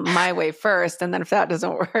tell him my way first, and then if that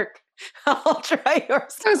doesn't work, I'll try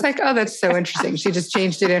yours. I was like, oh, that's so interesting. She just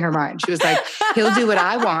changed it in her mind. She was like, he'll do what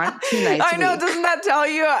I want 2 nights a week. I know. Doesn't that tell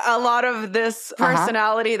you a lot of this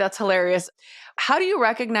personality? That's hilarious. How do you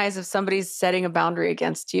recognize if somebody's setting a boundary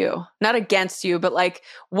against you? Not against you, but like,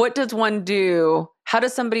 what does one do?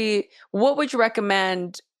 What would you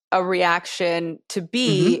recommend a reaction to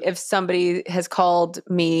be if somebody has called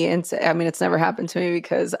me and say, I mean, it's never happened to me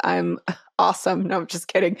because I'm awesome. No, I'm just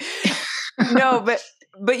kidding. No, but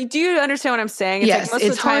do you understand what I'm saying? It's yes, like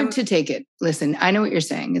it's hard to take it. Listen, I know what you're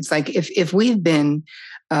saying. It's like if we've been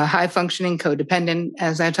high functioning codependent,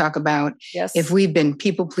 as I talk about, if we've been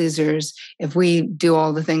people pleasers, if we do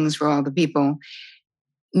all the things for all the people,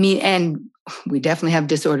 and we definitely have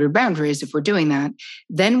disordered boundaries if we're doing that,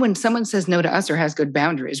 then when someone says no to us or has good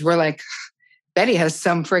boundaries, we're like, Betty has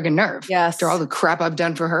some friggin' nerve. Yes. After all the crap I've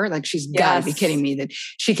done for her, like she's got to be kidding me that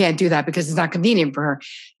she can't do that because it's not convenient for her.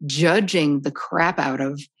 Judging the crap out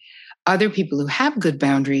of other people who have good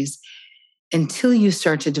boundaries until you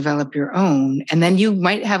start to develop your own. And then you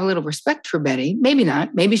might have a little respect for Betty. Maybe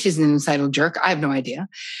not. Maybe she's an entitled jerk. I have no idea.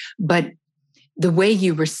 But the way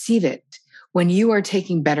you receive it, when you are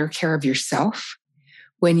taking better care of yourself,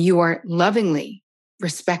 when you are lovingly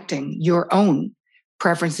respecting your own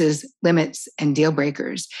preferences, limits, and deal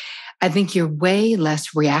breakers, I think you're way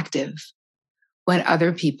less reactive when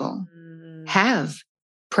other people have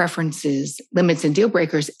preferences, limits, and deal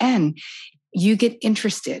breakers, and you get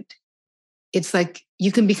interested. It's like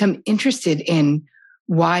you can become interested in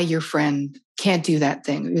why your friend can't do that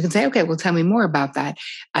thing. You can say, okay, well, tell me more about that.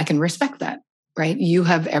 I can respect that, right? You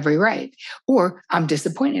have every right. Or I'm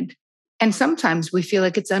disappointed. And sometimes we feel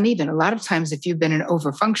like it's uneven. A lot of times, if you've been an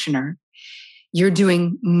overfunctioner, you're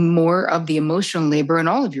doing more of the emotional labor in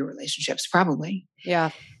all of your relationships, probably.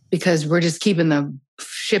 Yeah. Because we're just keeping the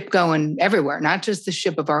ship going everywhere, not just the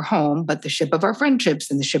ship of our home, but the ship of our friendships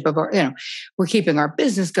and the ship of our, we're keeping our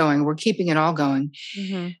business going. We're keeping it all going.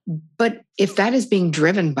 Mm-hmm. But if that is being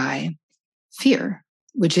driven by fear,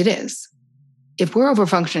 which it is, if we're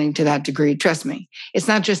overfunctioning to that degree, trust me, it's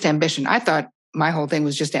not just ambition. I thought my whole thing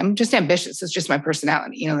was I'm just ambitious. It's just my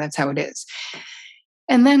personality. That's how it is.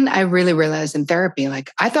 And then I really realized in therapy, like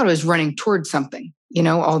I thought I was running towards something,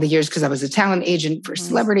 all the years, because I was a talent agent for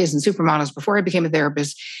celebrities and supermodels before I became a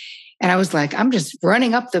therapist. And I was like, I'm just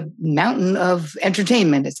running up the mountain of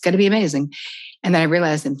entertainment. It's going to be amazing. And then I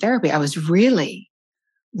realized in therapy, I was really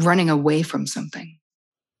running away from something.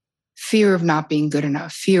 Fear of not being good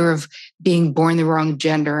enough, fear of being born the wrong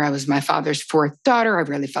gender. I was my father's fourth daughter. I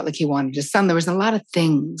really felt like he wanted a son. There was a lot of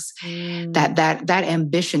things that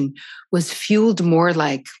ambition was fueled more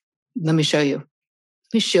like, let me show you.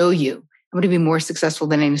 Let me show you. I'm going to be more successful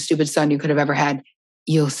than any stupid son you could have ever had.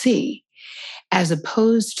 You'll see. As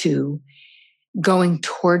opposed to going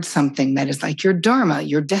towards something that is like your dharma,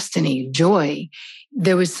 your destiny, joy.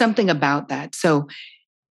 There was something about that. So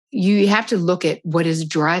you have to look at what is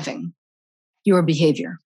driving your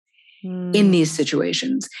behavior in these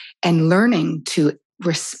situations and learning to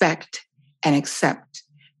respect and accept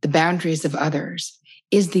the boundaries of others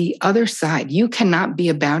is the other side. You cannot be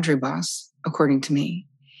a boundary boss, according to me,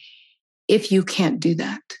 if you can't do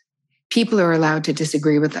that. People are allowed to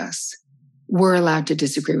disagree with us. We're allowed to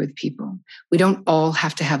disagree with people. We don't all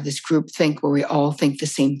have to have this group think where we all think the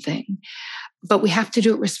same thing, but we have to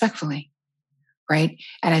do it respectfully. Right.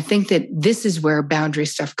 And I think that this is where boundary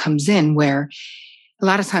stuff comes in, where a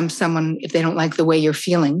lot of times someone, if they don't like the way you're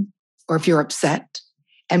feeling, or if you're upset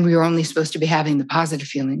and we're only supposed to be having the positive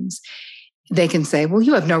feelings, they can say, well,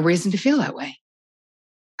 you have no reason to feel that way.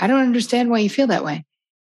 I don't understand why you feel that way.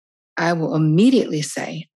 I will immediately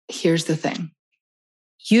say, here's the thing.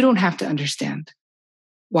 You don't have to understand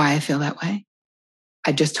why I feel that way.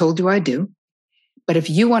 I just told you I do. But if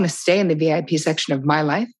you want to stay in the VIP section of my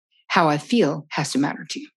life, how I feel has to matter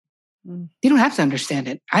to you. You don't have to understand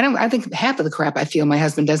it. I think half of the crap I feel my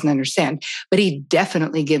husband doesn't understand, but he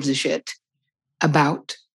definitely gives a shit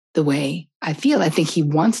about the way I feel. I think he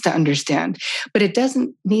wants to understand, but it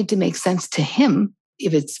doesn't need to make sense to him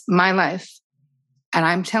if it's my life. And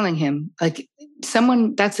I'm telling him, like,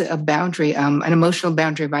 someone, that's a boundary, an emotional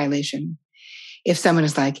boundary violation. If someone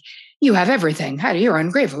is like, you have everything, you're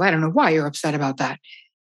ungrateful, I don't know why you're upset about that.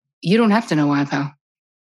 You don't have to know why, pal.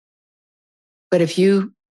 But if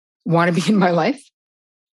you want to be in my life,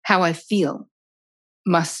 how I feel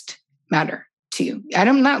must matter to you.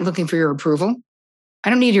 I'm not looking for your approval. I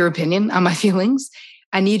don't need your opinion on my feelings.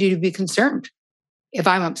 I need you to be concerned if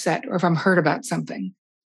I'm upset or if I'm hurt about something.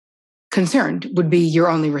 Concerned would be your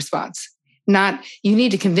only response. Not, you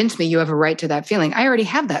need to convince me you have a right to that feeling. I already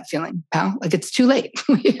have that feeling, pal. Like, it's too late.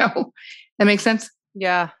 That makes sense?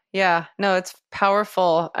 Yeah. Yeah. No, it's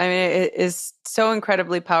powerful. I mean, it is so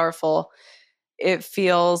incredibly powerful. It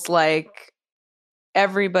feels like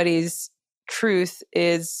everybody's truth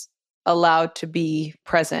is allowed to be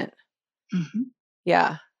present. Mm-hmm.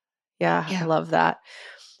 Yeah. I love that.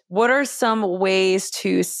 What are some ways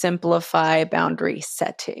to simplify boundary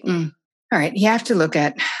setting? All right. You have to look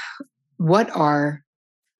at what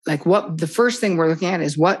the first thing we're looking at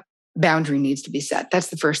is what boundary needs to be set. That's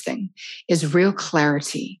the first thing, is real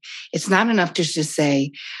clarity. It's not enough to just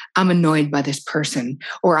say, I'm annoyed by this person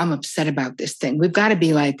or I'm upset about this thing. We've got to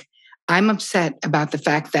be like, I'm upset about the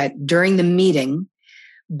fact that during the meeting,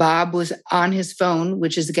 Bob was on his phone,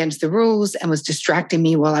 which is against the rules, and was distracting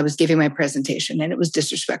me while I was giving my presentation. And it was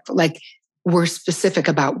disrespectful. Like, we're specific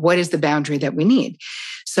about what is the boundary that we need.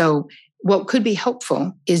 So what could be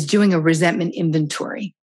helpful is doing a resentment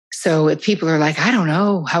inventory. So if people are like, I don't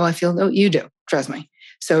know how I feel, no, you do, trust me.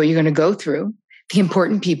 So you're going to go through the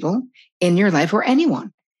important people in your life, or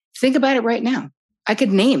anyone. Think about it right now. I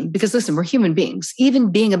could name, because listen, we're human beings.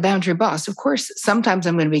 Even being a boundary boss, of course, sometimes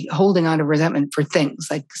I'm going to be holding on to resentment for things,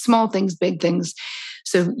 like small things, big things.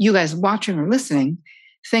 So you guys watching or listening,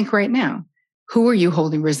 think right now, who are you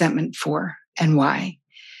holding resentment for and why?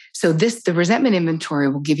 So the resentment inventory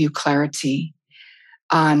will give you clarity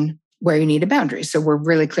on where you need a boundary. So we're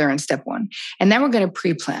really clear on step one. And then we're going to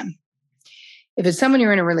pre-plan. If it's someone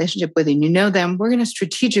you're in a relationship with and you know them, we're going to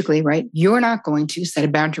strategically, right? You're not going to set a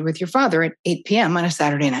boundary with your father at 8 p.m. on a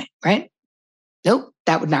Saturday night, right? Nope,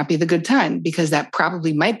 that would not be the good time, because that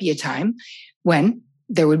probably might be a time when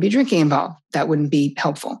there would be drinking involved. That wouldn't be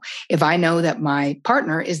helpful. If I know that my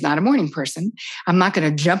partner is not a morning person, I'm not going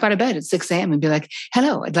to jump out of bed at 6 a.m. and be like,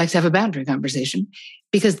 hello, I'd like to have a boundary conversation,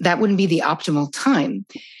 because that wouldn't be the optimal time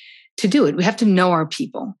to do it. We have to know our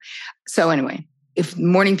people. So anyway, if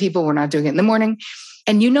morning people, we're not doing it in the morning.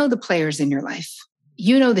 And you know the players in your life.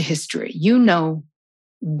 You know the history. You know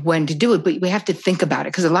when to do it, but we have to think about it.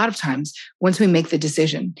 Because a lot of times, once we make the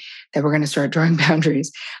decision that we're going to start drawing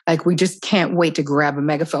boundaries, like, we just can't wait to grab a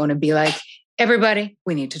megaphone and be like, everybody,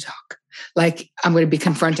 we need to talk. Like, I'm going to be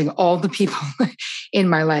confronting all the people in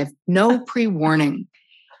my life. No pre-warning.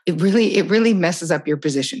 It really messes up your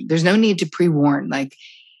position. There's no need to pre-warn. Like,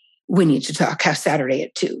 we need to talk Saturday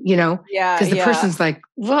at 2, Yeah. Because the person's like,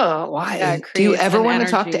 whoa, why? Yeah, do you ever want to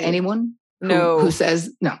talk to anyone who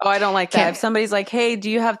says no? Oh, I don't like that. Can't. If somebody's like, hey, do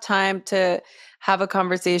you have time to have a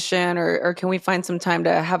conversation or can we find some time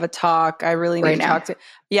to have a talk? I really need Right to now. talk to.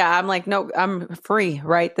 Yeah. I'm like, no, I'm free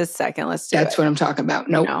right this second. Let's do That's it. what I'm talking about.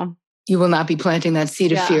 You Nope. know? You will not be planting that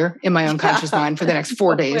seed of Yeah. fear in my unconscious mind for the next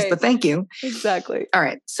 4 No days, way. but thank you. Exactly. All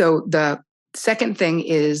right. So the second thing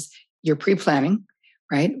is you're pre-planning,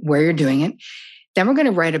 right? Where you're doing it. Then we're going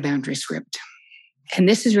to write a boundary script. And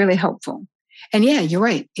this is really helpful. And yeah, you're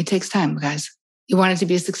right. It takes time, guys. You want it to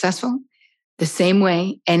be successful? The same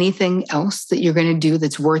way anything else that you're going to do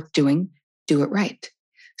that's worth doing, do it right.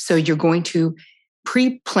 So you're going to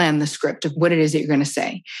pre-plan the script of what it is that you're going to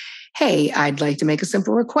say. Hey, I'd like to make a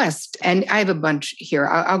simple request. And I have a bunch here.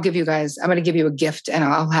 I'll give you guys, I'm going to give you a gift and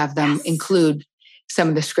I'll have them include some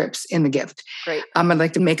of the scripts in the gift. Great. I'd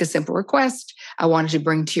like to make a simple request. I wanted to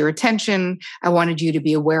bring to your attention. I wanted you to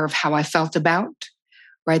be aware of how I felt about,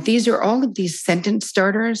 right? These are all of these sentence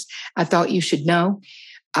starters I thought you should know.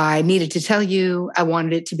 I needed to tell you, I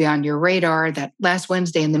wanted it to be on your radar that last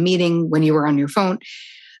Wednesday in the meeting when you were on your phone.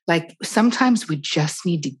 Like sometimes we just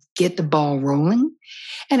need to get the ball rolling.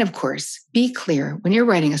 And of course, be clear when you're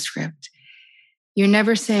writing a script, you're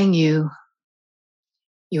never saying you're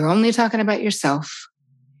only talking about yourself.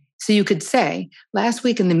 So you could say, last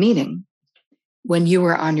week in the meeting, when you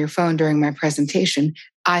were on your phone during my presentation,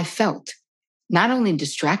 I felt not only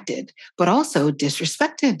distracted, but also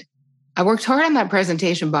disrespected. I worked hard on that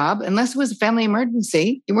presentation, Bob. Unless it was a family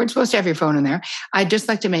emergency, you weren't supposed to have your phone in there. I'd just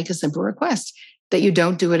like to make a simple request that you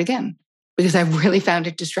don't do it again because I really found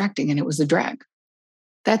it distracting and it was a drag.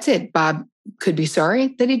 That's it. Bob could be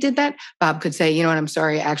sorry that he did that. Bob could say, you know what, I'm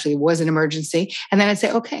sorry, actually it was an emergency. And then I'd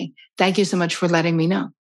say, okay, thank you so much for letting me know.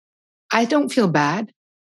 I don't feel bad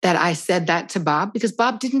that I said that to Bob because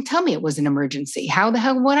Bob didn't tell me it was an emergency. How the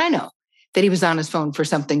hell would I know that he was on his phone for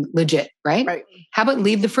something legit, right? How about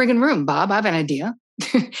leave the friggin' room, Bob? I have an idea.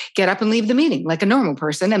 Get up and leave the meeting like a normal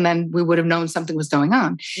person. And then we would have known something was going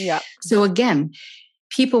on. Yeah. So again,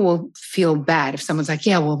 people will feel bad if someone's like,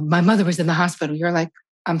 yeah, well, my mother was in the hospital. You're like,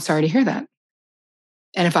 I'm sorry to hear that.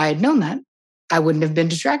 And if I had known that, I wouldn't have been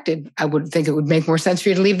distracted. I would think it would make more sense for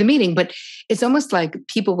you to leave the meeting. But it's almost like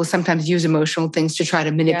people will sometimes use emotional things to try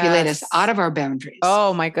to manipulate us out of our boundaries.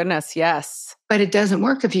 Oh my goodness. Yes. But it doesn't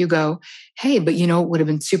work if you go, hey, but you know, it would have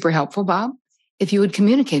been super helpful, Bob, if you had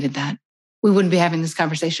communicated that. We wouldn't be having this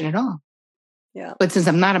conversation at all. Yeah. But since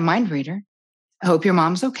I'm not a mind reader, I hope your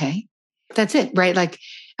mom's okay. That's it, right? Like,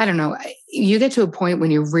 I don't know. You get to a point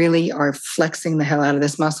when you really are flexing the hell out of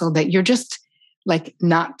this muscle that you're just like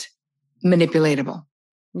not manipulatable.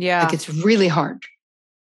 Yeah. Like it's really hard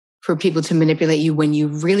for people to manipulate you when you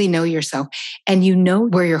really know yourself and you know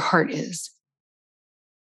where your heart is,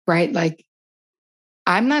 right? Like,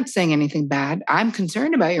 I'm not saying anything bad. I'm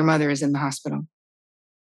concerned about your mother is in the hospital,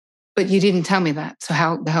 but you didn't tell me that. So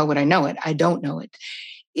how the hell would I know it? I don't know it.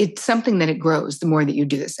 It's something that it grows the more that you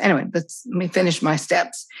do this. Anyway, let me finish my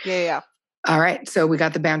steps. Yeah. All right. So we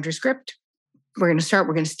got the boundary script. We're going to start.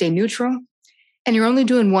 We're going to stay neutral. And you're only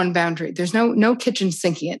doing one boundary. There's no kitchen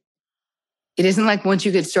sinking it. It isn't like once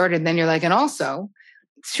you get started, then you're like, and also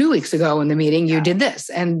 2 weeks ago in the meeting, you did this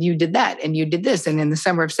and you did that and you did this. And in the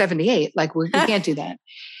summer of 78, like we can't do that.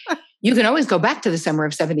 You can always go back to the summer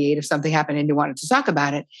of 78 if something happened and you wanted to talk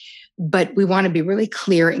about it. But we want to be really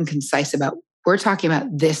clear and concise about, we're talking about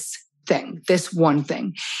this thing, this one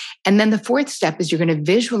thing. And then the fourth step is you're going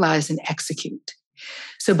to visualize and execute.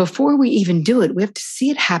 So before we even do it, we have to see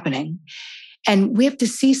it happening. And we have to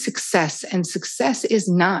see success. And success is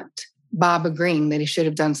not Bob agreeing that he should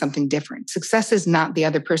have done something different. Success is not the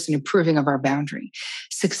other person approving of our boundary.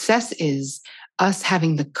 Success is us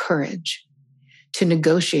having the courage to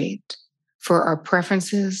negotiate for our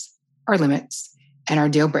preferences, our limits, and our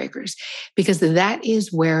deal breakers, because that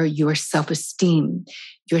is where your self-esteem,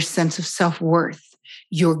 your sense of self-worth,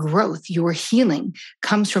 your growth, your healing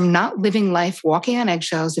comes from not living life walking on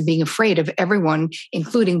eggshells and being afraid of everyone,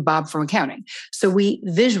 including Bob from accounting. So we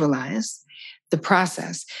visualize the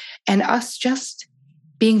process and us just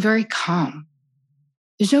being very calm.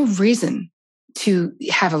 There's no reason to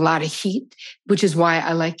have a lot of heat, which is why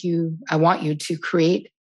I want you to create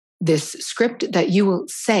this script that you will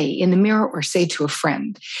say in the mirror or say to a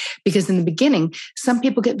friend. Because in the beginning, some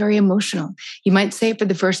people get very emotional. You might say it for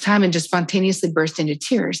the first time and just spontaneously burst into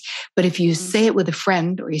tears. But if you say it with a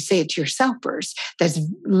friend or you say it to yourself first, that's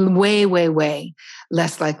way, way, way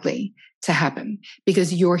less likely to happen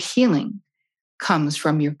because your healing comes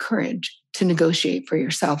from your courage to negotiate for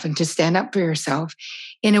yourself and to stand up for yourself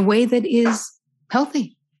in a way that is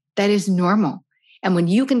healthy, that is normal. And when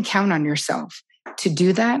you can count on yourself to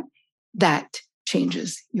do that, that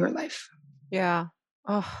changes your life. Yeah.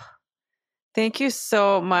 Oh, Thank you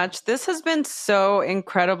so much. This has been so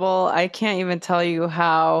incredible. I can't even tell you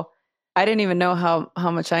how I didn't even know how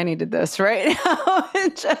much I needed this right now.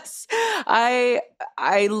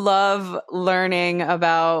 I love learning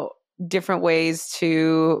about different ways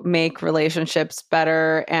to make relationships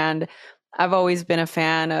better. And I've always been a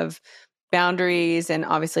fan of boundaries, and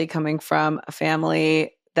obviously coming from a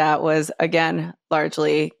family that was, again,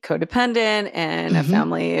 largely codependent and a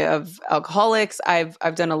family of alcoholics. I've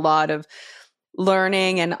done a lot of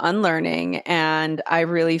learning and unlearning, and I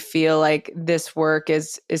really feel like this work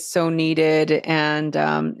is so needed, and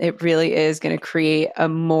it really is going to create a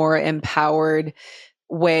more empowered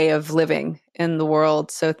way of living in the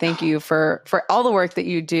world. So thank you for all the work that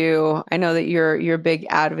you do. I know that you're a big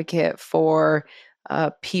advocate for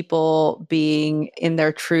people being in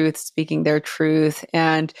their truth, speaking their truth.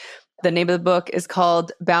 And the name of the book is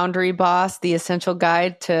called Boundary Boss: The Essential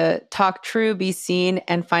Guide to Talk True, Be Seen,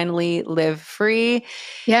 and Finally Live Free.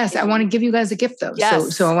 Yes, I want to give you guys a gift though.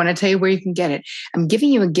 Yes. So I want to tell you where you can get it. I'm giving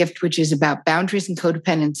you a gift which is about boundaries and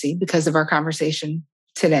codependency because of our conversation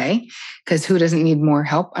today, because who doesn't need more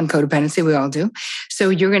help on codependency? We all do. So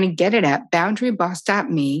you're going to get it at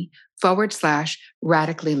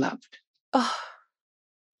boundaryboss.me/radically loved. Oh,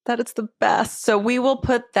 that is the best. So we will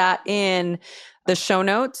put that in the show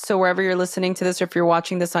notes. So wherever you're listening to this, or if you're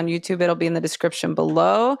watching this on YouTube, it'll be in the description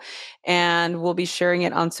below. And we'll be sharing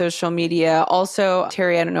it on social media. Also,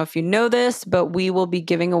 Terri, I don't know if you know this, but we will be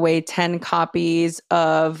giving away 10 copies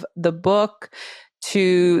of the book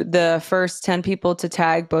to the first 10 people to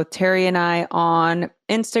tag both Terri and I on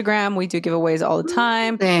Instagram. We do giveaways all the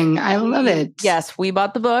time. I love it. Yes, we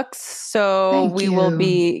bought the books. So we will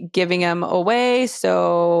be giving them away.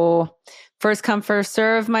 So first come, first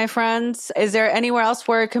serve, my friends. Is there anywhere else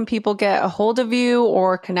where can people get a hold of you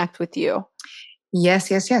or connect with you?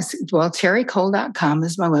 Yes. Well, terricole.com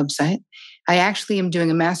is my website. I actually am doing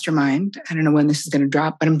a mastermind. I don't know when this is going to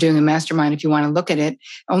drop, but I'm doing a mastermind if you want to look at it.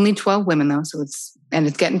 Only 12 women though. So it's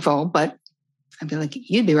getting full, but I feel like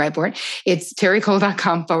you'd be right for it. It's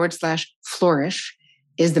terricole.com/flourish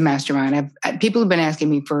is the mastermind. People have been asking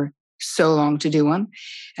me for so long to do one.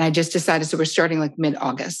 And I just decided, so we're starting like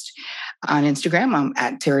mid-August. On Instagram, I'm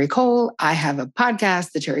at Terri Cole. I have a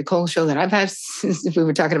podcast, The Terri Cole Show, that I've had since, if we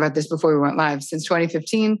were talking about this before we went live, since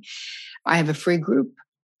 2015. I have a free group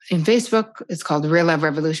in Facebook. It's called Real Love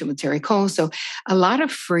Revolution with Terri Cole. So a lot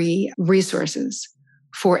of free resources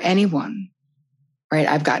for anyone, right?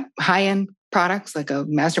 I've got high-end products like a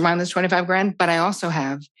mastermind that's 25 grand, but I also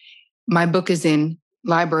have, my book is in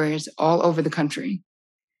libraries all over the country.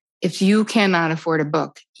 If you cannot afford a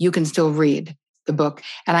book, you can still read the book.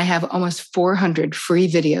 And I have almost 400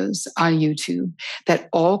 free videos on YouTube that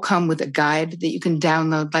all come with a guide that you can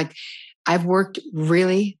download. Like, I've worked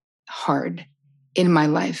really hard in my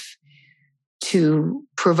life to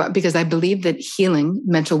provide, because I believe that healing,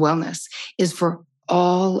 mental wellness, is for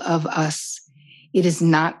all of us. It is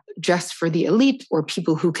not just for the elite or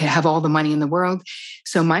people who can have all the money in the world.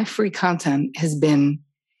 So my free content has been,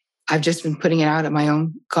 I've just been putting it out at my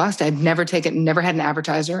own cost. I've never had an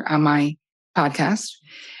advertiser on my podcast.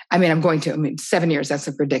 I mean, I'm going to. 7 years, that's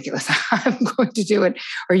ridiculous. I'm going to do it.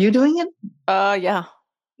 Are you doing it? Yeah.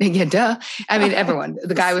 Yeah, duh. I mean, everyone.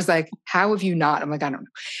 The guy was like, how have you not? I'm like, I don't know.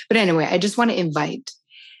 But anyway, I just want to invite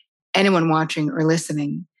anyone watching or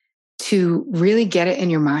listening to really get it in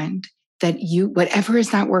your mind that whatever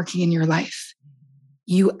is not working in your life,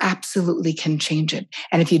 you absolutely can change it.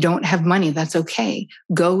 And if you don't have money, that's okay.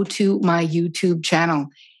 Go to my YouTube channel.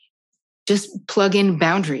 Just plug in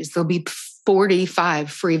boundaries. There'll be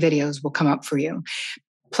 45 free videos will come up for you.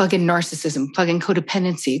 Plug in narcissism, plug in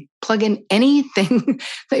codependency, plug in anything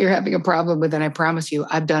that you're having a problem with. And I promise you,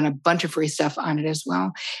 I've done a bunch of free stuff on it as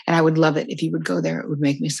well. And I would love it if you would go there. It would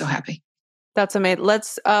make me so happy. That's amazing.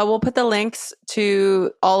 We'll put the links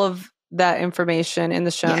to all of that information in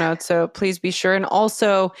the show notes. So please be sure. And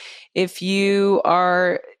also, if you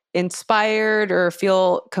are inspired or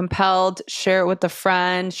feel compelled, share it with a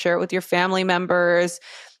friend, share it with your family members,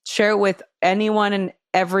 share it with anyone and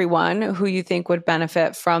everyone who you think would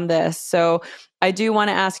benefit from this. So I do want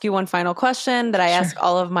to ask you one final question that I ask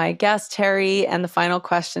all of my guests, Terri. And the final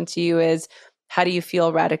question to you is, how do you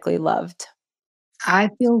feel radically loved? I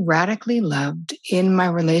feel radically loved in my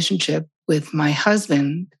relationship with my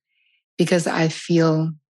husband because I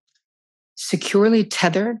feel securely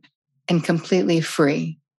tethered and completely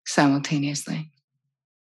free simultaneously.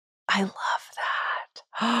 I love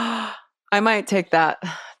that. I might take that,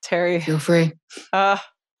 Terri. Feel free.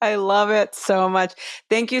 I love it so much.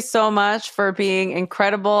 Thank you so much for being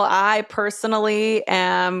incredible. I personally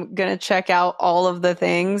am going to check out all of the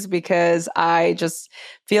things because I just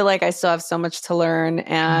feel like I still have so much to learn.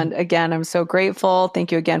 And again, I'm so grateful.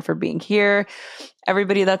 Thank you again for being here.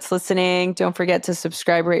 Everybody that's listening, don't forget to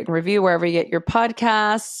subscribe, rate, and review wherever you get your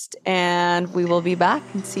podcast. And we will be back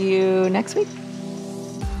and see you next week.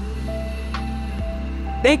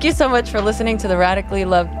 Thank you so much for listening to the Radically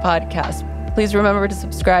Loved podcast. Please remember to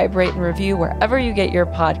subscribe, rate, and review wherever you get your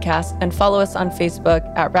podcast, and follow us on Facebook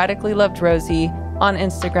at Radically Loved Rosie, on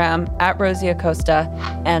Instagram at Rosie Acosta,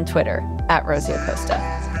 and Twitter at Rosie Acosta.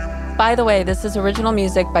 By the way, this is original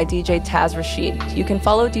music by DJ Taz Rashid. You can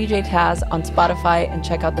follow DJ Taz on Spotify and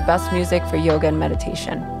check out the best music for yoga and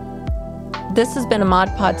meditation. This has been a Mod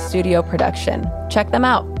Pod Studio production. Check them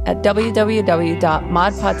out at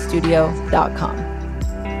www.modpodstudio.com.